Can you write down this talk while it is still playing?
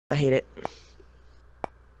hate it.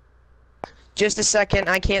 Just a second,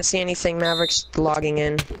 I can't see anything. Maverick's logging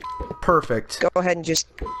in. Perfect. Go ahead and just...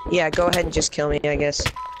 Yeah, go ahead and just kill me, I guess.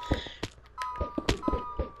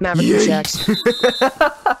 Maverick checks.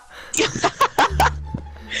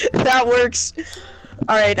 That works.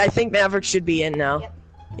 Alright, I think Maverick should be in now. Yep.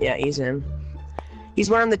 Yeah, he's in. He's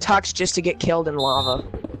wearing the tux just to get killed in lava.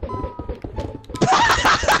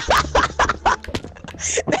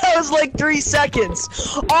 That was like 3 seconds.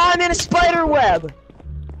 Oh, I'm in a spider web.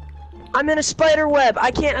 I'm in a spider web. I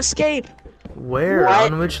can't escape. Where?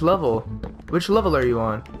 What? On which level? Which level are you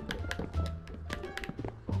on?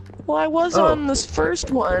 Well, I was on this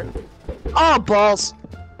first one. Oh, balls.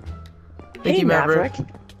 Thank you, Maverick.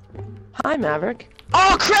 Hi, Maverick.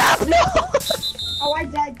 Oh, crap! No! Oh, I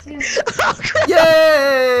died too. Oh, crap.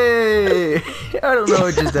 Yay! I don't know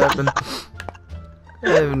what just happened. I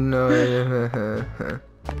have no idea.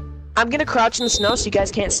 I'm gonna crouch in the snow so you guys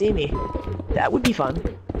can't see me. That would be fun.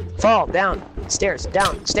 Fall, down, stairs,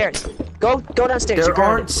 down, stairs. Go downstairs. There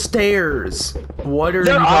aren't stairs. What are you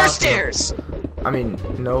There talking are about? stairs! I mean,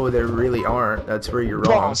 no, there really aren't. That's where you're wrong.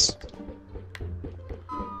 Balls.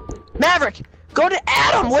 Maverick, go to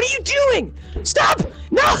Adam. What are you doing? Stop!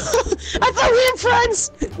 No! I thought we were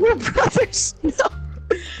friends. We're brothers. No.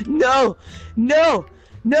 No. No.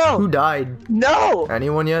 No. Who died? No.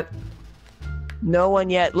 Anyone yet? No one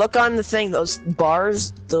yet. Look on the thing. Those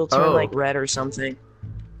bars, they'll turn Oh. like red or something.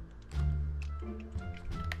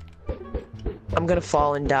 I'm gonna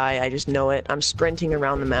fall and die. I just know it. I'm sprinting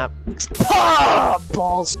around the map. Ah,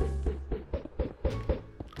 balls.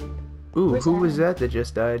 Ooh, who was that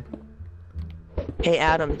just died? Hey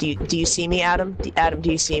Adam, do you see me, Adam? Adam,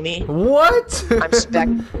 do you see me? What? I'm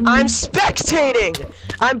spectating.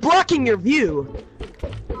 I'm blocking your view.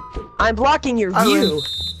 I'm blocking your view.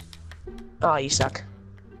 Oh, you suck.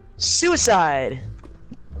 Suicide.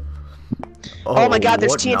 Oh my God,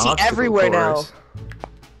 there's what an TNT obstacle everywhere now. course.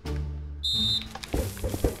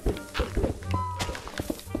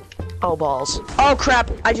 Oh balls. Oh crap,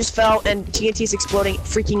 I just fell and TNT's exploding,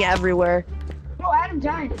 freaking everywhere. Oh, Adam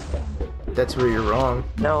died. That's where you're wrong.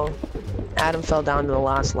 No, Adam fell down to the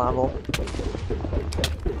last level.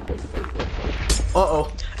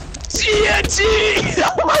 Uh-oh. TNT!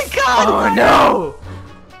 Oh my God! Oh no!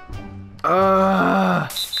 I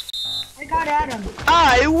got Adam.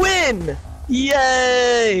 I win!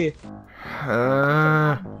 Yay!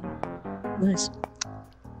 Nice.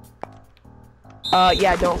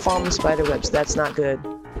 Yeah, don't fall in the spider webs. That's not good.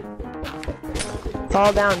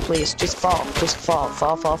 Fall down, please. Just fall. Just fall.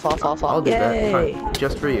 Fall, fall, fall, fall, fall. I'll do that. Yay! Fine.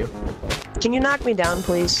 Just for you. Can you knock me down,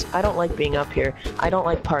 please? I don't like being up here. I don't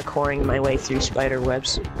like parkouring my way through spider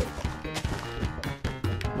webs.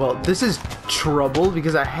 Well, this is trouble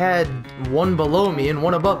because I had one below me and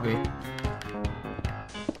one above me.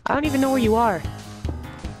 I don't even know where you are.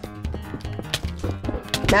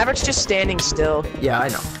 Maverick's just standing still. Yeah, I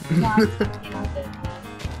know.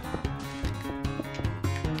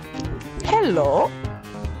 Hello.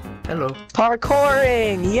 Hello.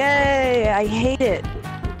 Parkouring! Yay! I hate it.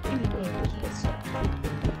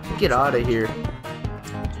 Get out of here.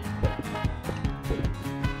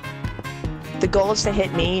 The goal is to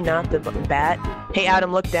hit me, not the bat. Hey,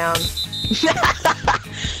 Adam, look down.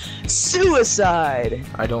 Suicide!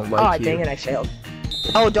 I don't like Oh, you. dang it, I failed.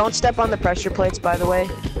 Oh, don't step on the pressure plates, by the way.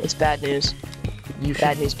 It's bad news. You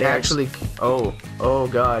Bad news should bears. actually. Oh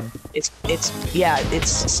God. It's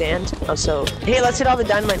sand. Oh, so, hey, let's hit all the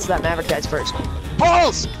dynamite so that Maverick dies first.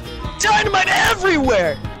 Balls! Dynamite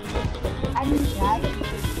everywhere! I didn't die.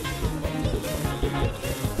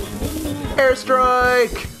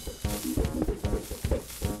 Airstrike!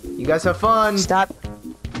 You guys have fun. Stop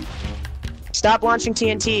launching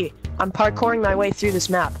TNT. I'm parkouring my way through this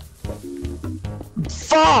map.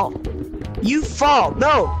 Fall! You fall!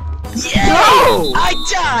 No! Yay! No! I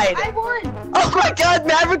died! I won. Oh my God,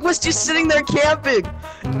 Maverick was just sitting there camping!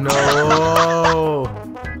 No!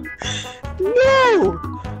 No!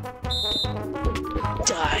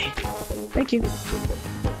 Die. Thank you.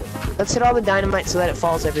 Let's hit all the dynamite so that it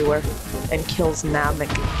falls everywhere and kills Namek.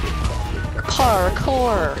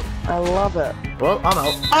 Parkour! I love it. Well, I'm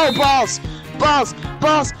out. Oh, balls! Balls!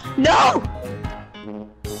 Balls! No!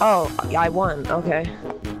 Oh, I won. Okay.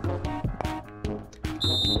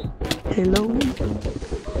 Hello?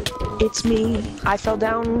 It's me. I fell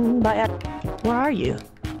down by... Where are you?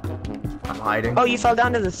 I'm hiding. Oh, you fell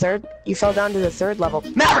down to the third? You fell down to the third level.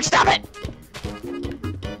 Maverick, stop it!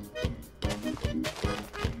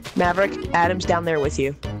 Maverick, Adam's down there with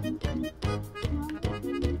you.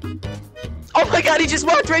 Oh my God, he just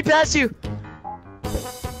walked right past you!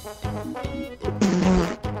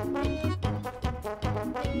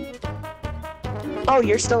 Oh,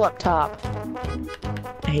 you're still up top.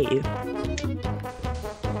 I hate you.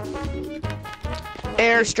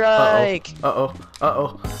 Airstrike! Uh-oh.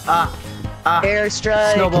 Uh-oh.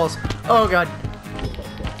 Airstrike! Snowballs. Oh, God.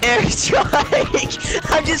 Airstrike!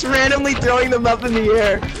 I'm just randomly throwing them up in the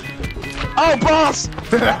air. Oh, balls!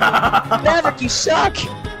 Maverick, you suck!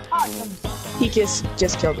 Awesome. He just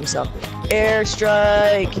killed himself.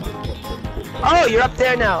 Airstrike! Oh, you're up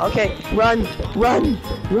there now. Okay, run, run,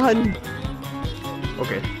 run.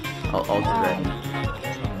 Okay. I'll do that.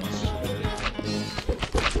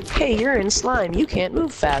 Hey, you're in slime. You can't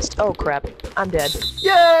move fast. Oh, crap. I'm dead.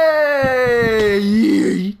 Yay!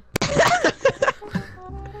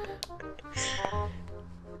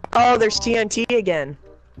 Oh, there's TNT again.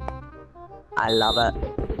 I love it.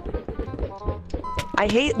 I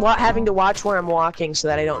hate having to watch where I'm walking so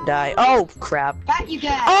that I don't die. Oh, crap. Got you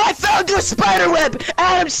guys. Oh, I fell into a spider web!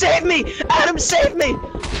 Adam, save me! Adam, save me!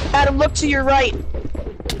 Adam, look to your right.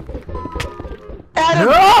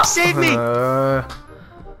 Adam, save me!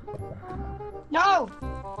 No.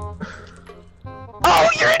 Oh,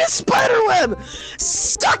 you're in a spider web!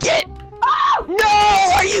 Stuck it! Oh,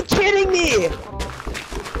 no! Are you kidding me?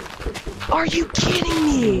 Are you kidding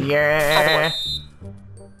me? Yeah.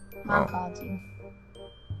 Mom called you.